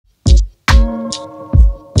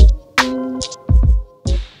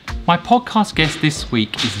My podcast guest this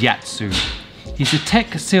week is Yat Siu. He's a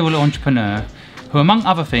tech serial entrepreneur who, among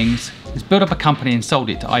other things, has built up a company and sold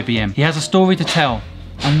it to IBM. He has a story to tell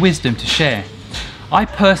and wisdom to share. I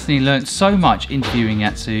personally learnt so much interviewing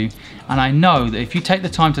Yat Siu, and I know that if you take the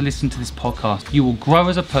time to listen to this podcast, you will grow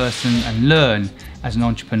as a person and learn as an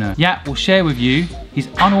entrepreneur. Yat will share with you his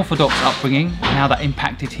unorthodox upbringing and how that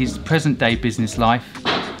impacted his present-day business life,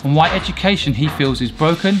 and why education he feels is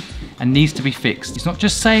broken and needs to be fixed. He's not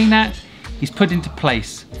just saying that, he's put into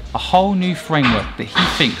place a whole new framework that he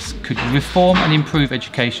thinks could reform and improve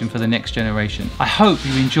education for the next generation. I hope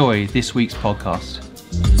you enjoy this week's podcast.